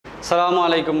Assalamu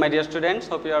alaikum my dear students,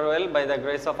 hope you are well by the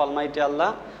grace of Almighty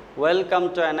Allah.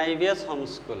 Welcome to NIVS Home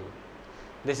School.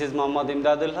 This is Muhammad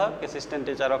Emdadul Haque, Assistant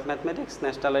Teacher of Mathematics,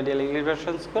 National Ideal English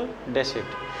Version School, Day Shift.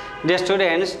 Dear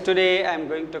students, today I am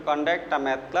going to conduct a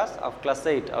math class of class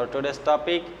 8. Our today's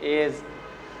topic is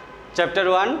chapter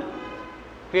 1,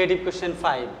 creative question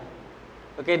 5.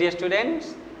 Okay dear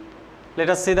students,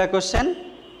 let us see the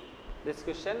question. This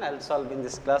question I will solve in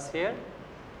this class here.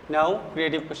 Now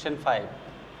creative question 5.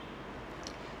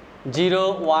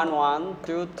 0, 1, 1,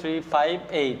 2, 3, 5,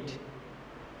 8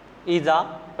 is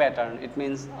a pattern. It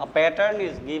means a pattern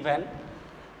is given.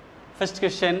 First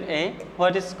question A,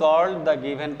 what is called the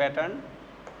given pattern?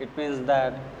 It means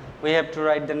that we have to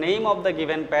write the name of the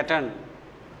given pattern.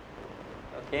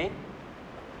 Okay.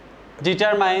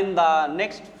 Determine the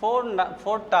next four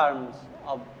terms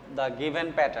of the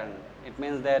given pattern. It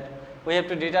means that we have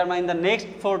to determine the next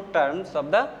 4 terms of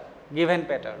the given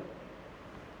pattern.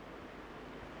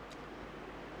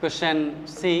 Question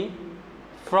C,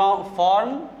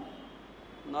 form,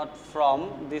 not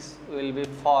from, this will be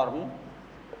form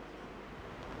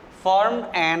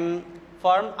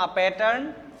a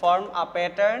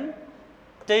pattern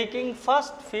taking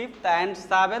first, fifth and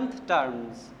seventh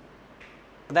terms.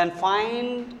 Then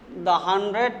find the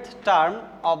 100th term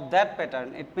of that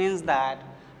pattern. It means that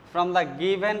from the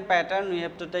given pattern we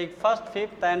have to take first,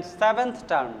 fifth and seventh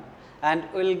term and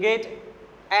we will get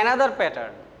another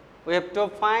pattern. We have to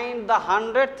find the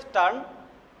 100th term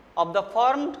of the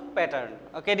formed pattern.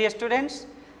 Okay dear students,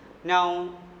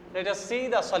 now let us see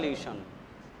the solution.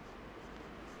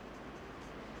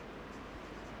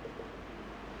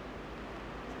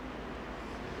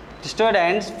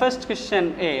 Students, first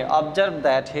question A, observe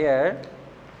that here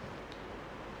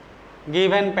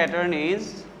given pattern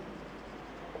is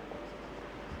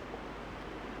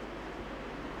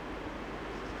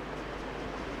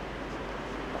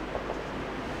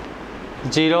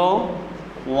zero,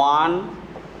 1,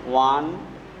 1,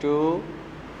 2,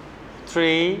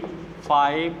 3,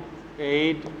 5,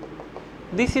 8.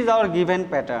 This is our given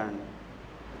pattern.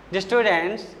 The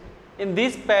students, in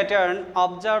this pattern,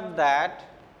 observe that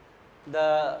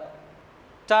the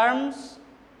terms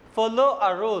follow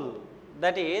a rule,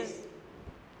 that is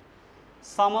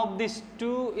sum of these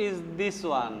 2 is this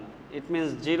one. It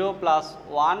means 0 plus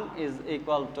 1 is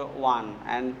equal to 1,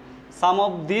 and sum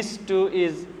of these 2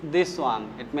 is this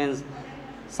one. It means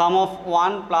sum of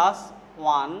 1 plus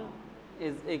 1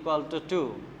 is equal to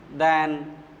 2.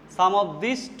 Then sum of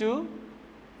these 2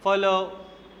 follow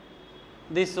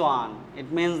this one.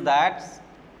 It means that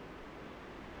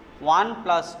 1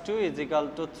 plus 2 is equal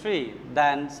to 3.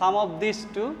 Then sum of these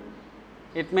 2,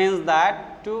 it means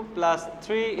that 2 plus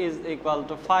 3 is equal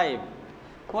to 5.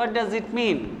 What does it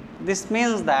mean? This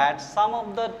means that sum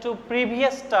of the 2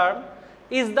 previous term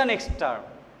is the next term.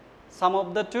 Sum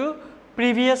of the 2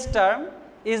 previous term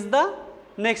is the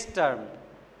next term.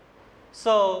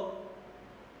 So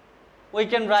we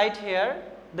can write here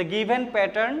the given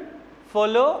pattern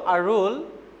follow a rule,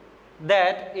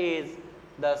 that is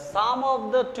the sum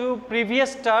of the 2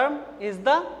 previous term is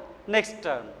the next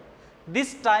term.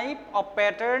 This type of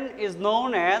pattern is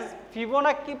known as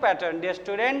Fibonacci pattern. Dear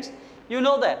students, you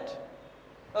know that.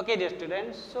 Okay dear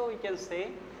students, so we can say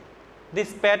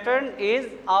this pattern is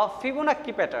a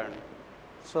Fibonacci pattern.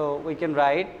 So we can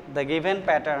write the given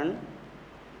pattern,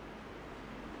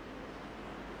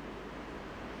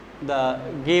 the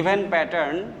given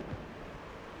pattern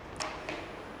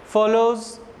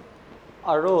follows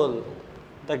a rule.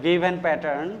 The given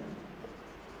pattern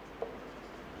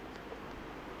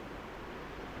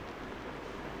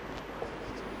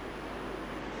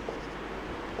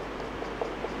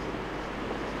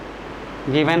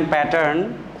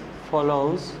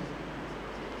follows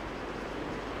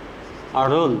a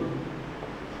rule,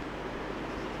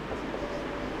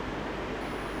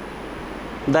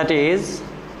 that is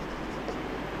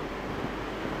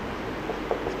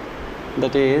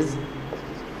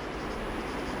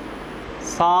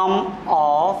sum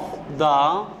of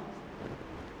the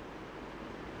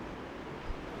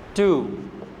 2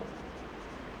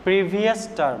 previous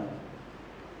term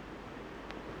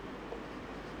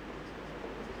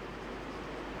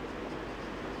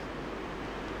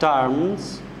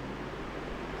terms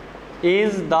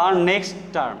is the next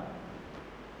term.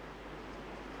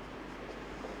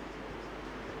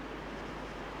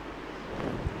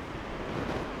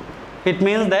 It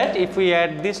means that if we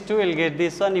add this 2, we will get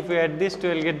this one. If we add this 2,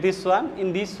 we will get this one.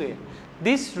 In this way,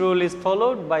 this rule is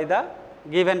followed by the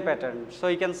given pattern. So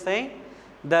you can say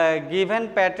the given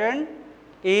pattern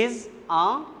is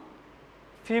a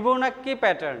Fibonacci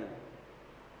pattern.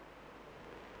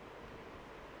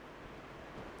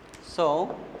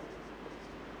 So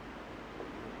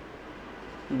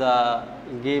the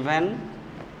given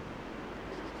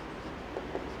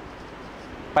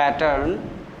pattern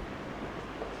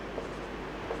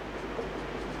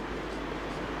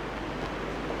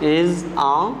is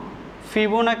a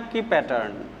Fibonacci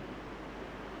pattern.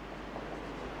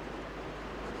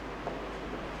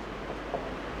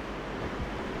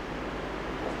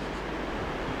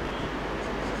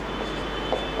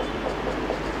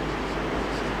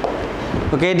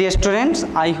 Okay, dear students,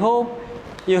 I hope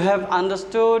you have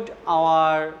understood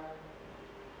our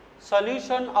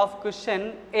solution of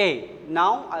question A.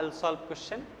 Now I will solve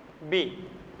question B.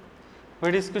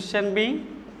 What is question B?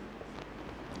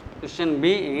 Question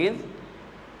B is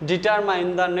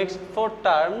determine the next 4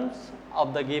 terms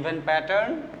of the given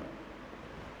pattern.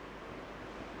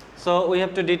 So we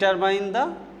have to determine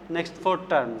the next 4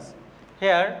 terms.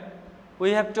 Here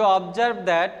we have to observe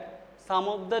that sum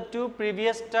of the 2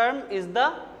 previous term is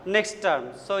the next term.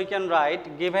 So we can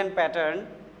write given pattern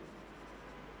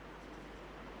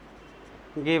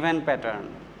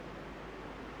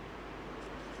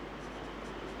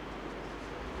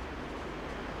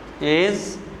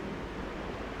is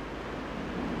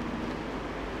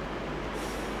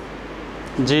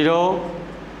 0,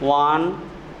 1,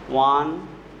 1,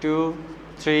 2,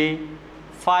 3,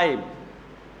 5,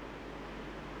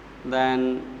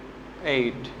 then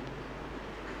 8.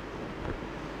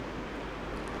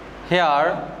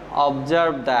 Here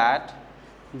observe that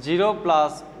 0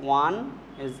 plus 1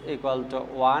 is equal to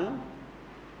 1,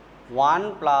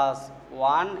 1 plus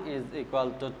 1 is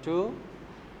equal to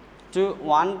 2,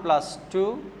 1 plus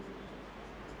 2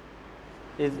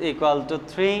 is equal to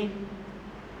 3,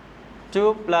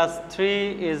 2 plus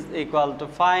 3 is equal to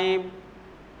 5,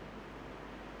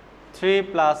 3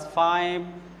 plus 5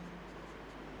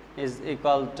 is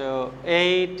equal to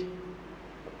 8.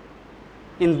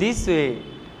 In this way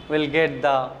we'll get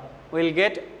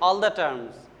all the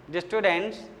terms. Dear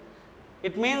students,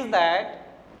 it means that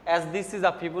as this is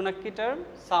a Fibonacci term,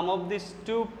 sum of these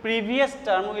 2 previous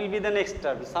term will be the next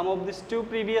term. Sum of these 2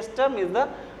 previous term is the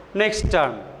next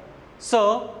term.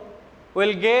 So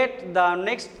we'll get the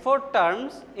next 4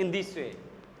 terms in this way.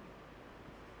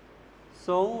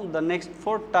 So the next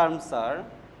 4 terms are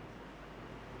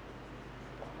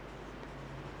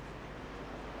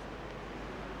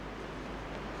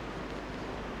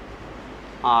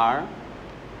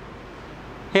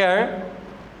here.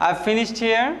 I have finished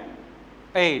here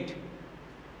 8.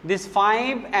 This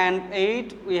 5 and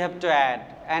 8 we have to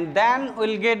add, and then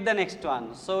we'll get the next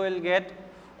one. So we'll get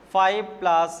 5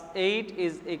 plus 8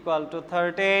 is equal to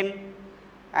 13.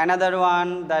 Another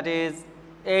one, that is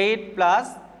 8 plus,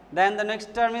 then the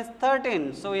next term is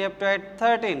 13. So we have to add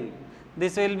 13.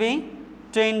 This will be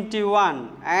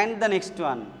 21, and the next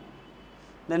one.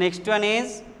 The next one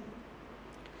is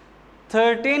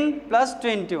 13 plus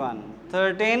 21,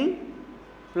 13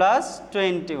 plus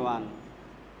 21,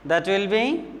 that will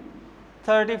be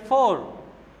 34,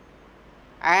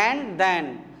 and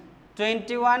then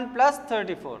 21 plus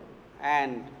 34,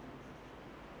 and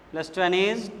last one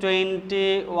is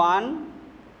 21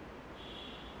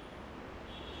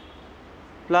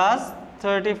 plus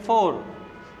 34,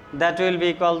 that will be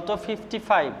equal to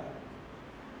 55.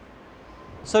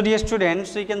 So dear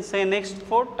students, we can say next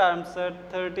 4 terms are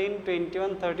 13,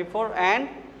 21, 34 and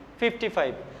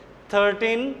 55.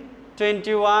 13,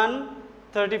 21,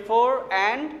 34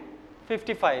 and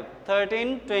 55.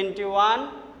 13, 21,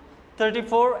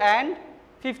 34 and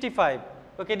 55.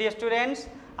 Okay dear students,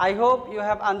 I hope you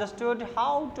have understood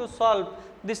how to solve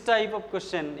this type of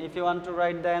question. If you want to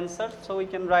write the answer, so we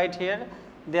can write here.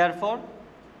 Therefore,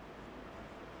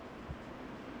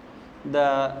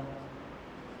 the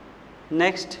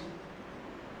next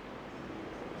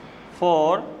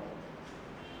 4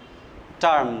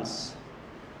 terms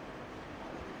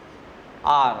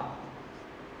are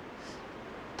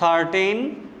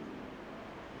 13,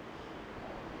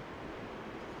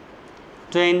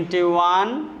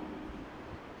 21,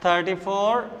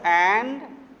 34 and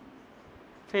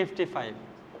 55.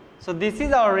 So this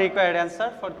is our required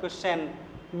answer for question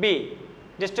B.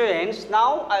 Dear students,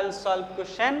 now I will solve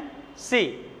question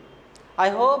C. I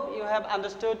hope you have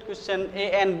understood question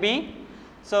A and B.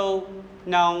 So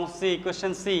now see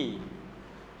question C.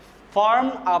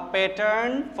 Form a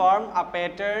pattern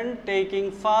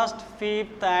taking first,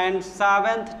 fifth and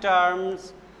seventh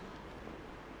terms,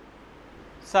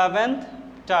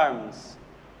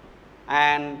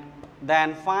 and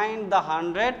then find the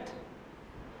 100th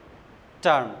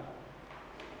term.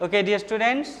 Okay dear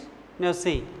students, now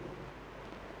see.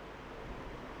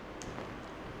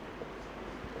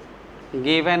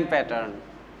 Given pattern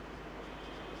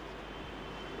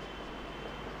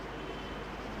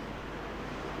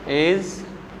is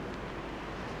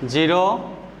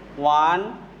 0,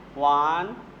 1,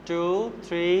 1, 2,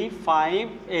 3, 5,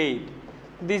 8.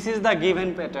 This is the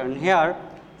given pattern. Here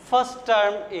first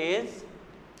term is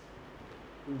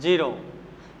 0,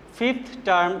 fifth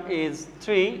term is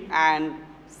 3 and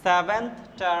seventh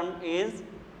term is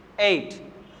 8.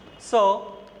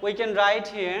 So we can write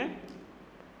here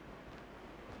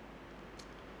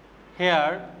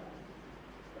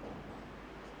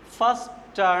first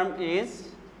term is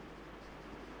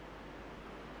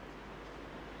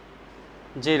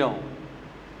 0,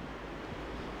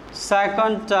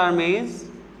 second term is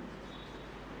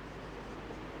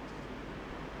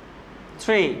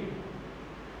 3,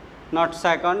 not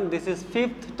second, this is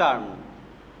fifth term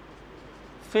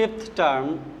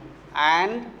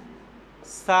and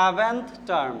seventh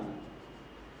term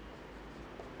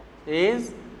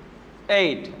is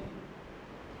 8.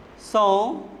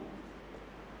 So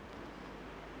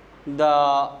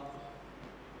the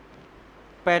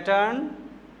pattern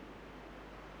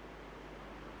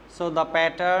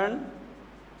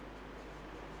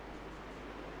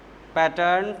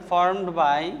formed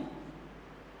by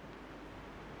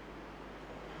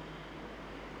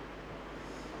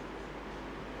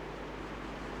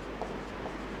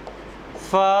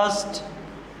first,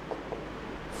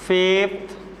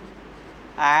 fifth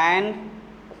and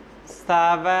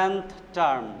seventh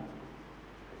term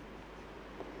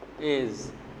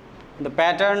is, the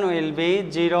pattern will be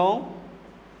 0,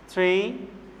 3,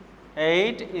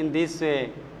 8. In this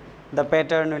way the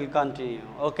pattern will continue.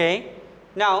 Okay.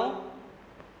 Now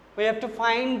we have to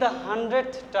find the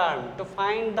 100th term. To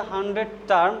find the 100th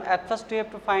term, at first we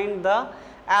have to find the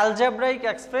algebraic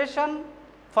expression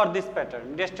for this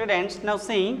pattern. Dear students, now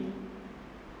see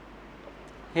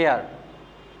here,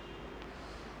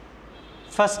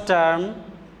 first term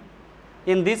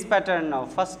in this pattern. Now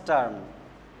first term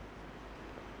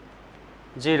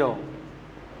 0,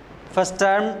 first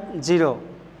term 0.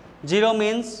 0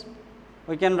 means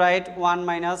we can write 1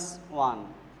 minus 1.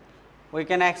 We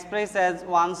can express as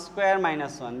 1 square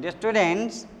minus 1. Dear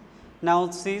students, now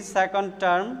see second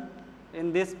term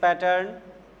in this pattern.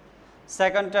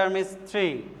 Second term is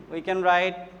 3. We can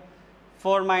write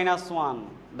 4 minus 1,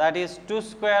 that is 2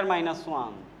 square minus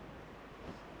 1.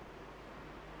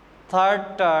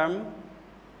 Third term,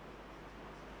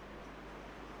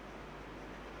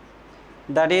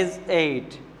 that is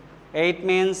 8. 8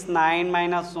 means 9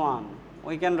 minus 1.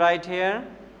 We can write here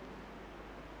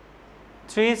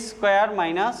 3 square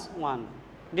minus 1.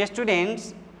 Dear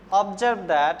students, observe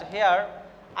that here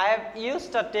I have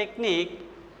used a technique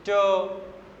to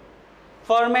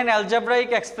form an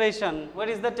algebraic expression. What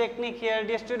is the technique here,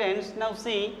 dear students? Now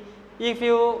see, if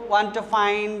you want to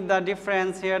find the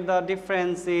difference, here the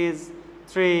difference is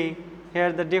 3,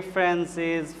 here the difference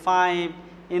is 5.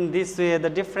 In this way the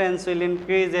difference will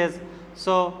increases,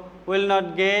 so will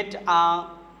not get a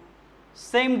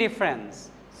same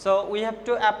difference. So we have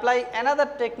to apply another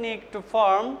technique to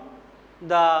form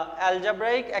the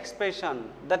algebraic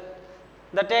expression. The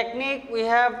technique we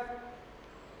have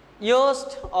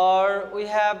used or we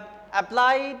have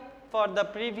applied for the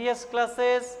previous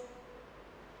classes,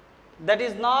 that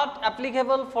is not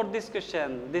applicable for this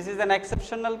question. This is an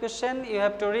exceptional question. You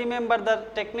have to remember the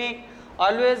technique.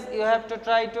 Always you have to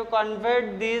try to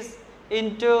convert this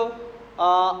into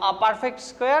a perfect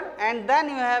square, and then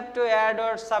you have to add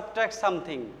or subtract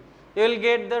something. You will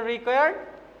get the required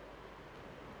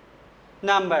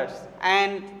numbers,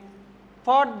 and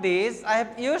for this I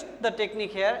have used the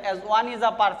technique here. As 1 is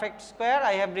a perfect square,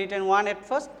 I have written 1 at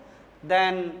first,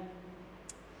 then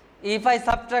if I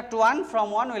subtract 1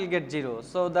 from 1, we will get 0.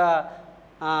 So the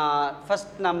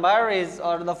first number is,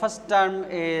 or the first term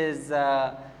is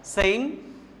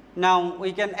same. Now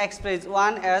we can express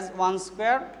 1 as 1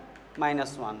 square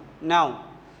minus 1. Now,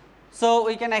 so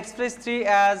we can express 3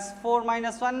 as 4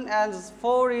 minus 1, as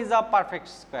 4 is a perfect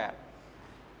square.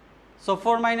 So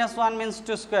 4 minus 1 means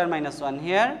 2 square minus 1.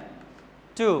 Here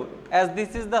 2, as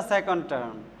this is the second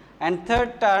term. And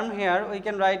third term, here we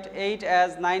can write 8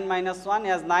 as 9 minus 1,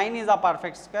 as 9 is a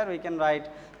perfect square, we can write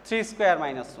 3 square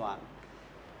minus 1.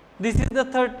 This is the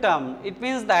third term. It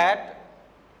means that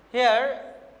here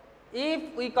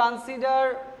if we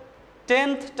consider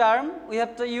 10th term, we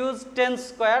have to use 10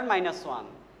 square minus 1.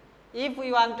 If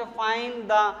we want to find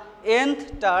the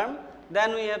nth term,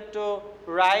 then we have to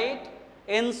write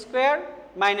n square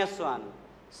minus 1.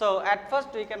 So at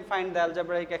first we can find the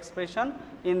algebraic expression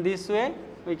in this way.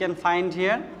 We can find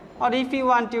here, or if you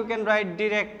want you can write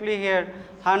directly here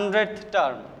 100th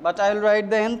term, but I will write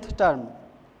the nth term.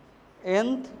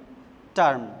 Nth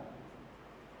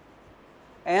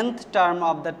term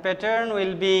of that pattern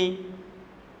will be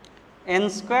n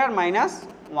square minus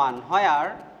 1,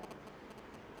 where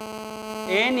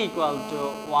n equal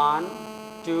to 1,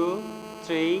 2,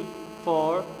 3,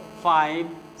 4, 5,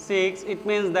 6. It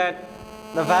means that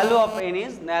the value of n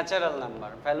is natural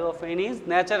number. Value of n is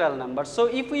natural number. So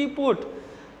if we put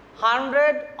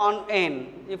 100 on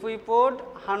n, if we put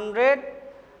 100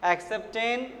 accept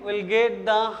 10, we'll get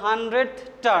the 100th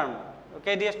term.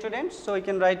 Okay, dear students. So we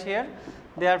can write here,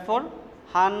 therefore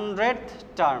 100th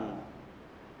term.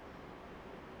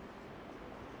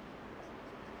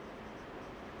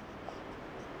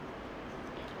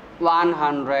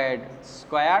 (100)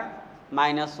 square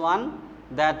minus 1,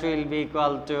 that will be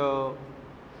equal to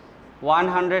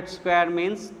 100 square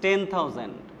means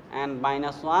 10,000 and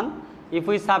minus 1. If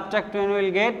we subtract 1, we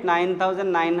will get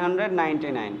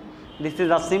 9,999. This is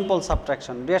a simple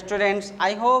subtraction. Dear students,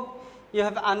 I hope you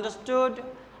have understood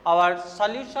our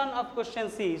solution of question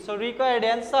C. So required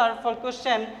answer for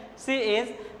question C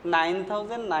is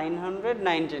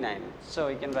 9,999. So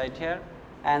we can write here,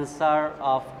 answer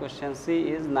of question C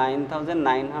is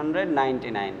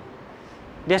 9,999.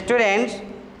 Dear students,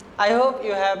 I hope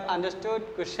you have understood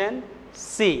question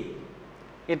C.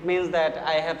 It means that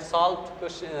I have solved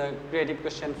creative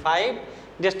question 5.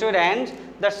 Dear students,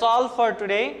 that's all for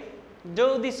today.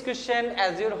 Do this question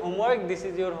as your homework. This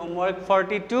is your homework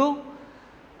 42.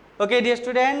 Okay, dear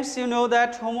students, you know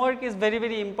that homework is very,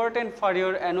 very important for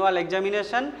your annual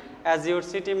examination, as your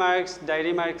CT marks,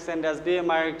 diary marks and SBA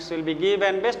marks will be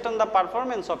given based on the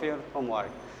performance of your homework.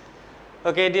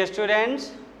 Okay, dear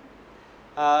students,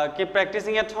 keep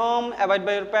practicing at home, abide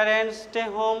by your parents, stay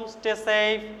home, stay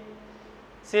safe.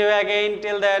 See you again.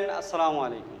 Till then, Assalamu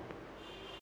alaikum.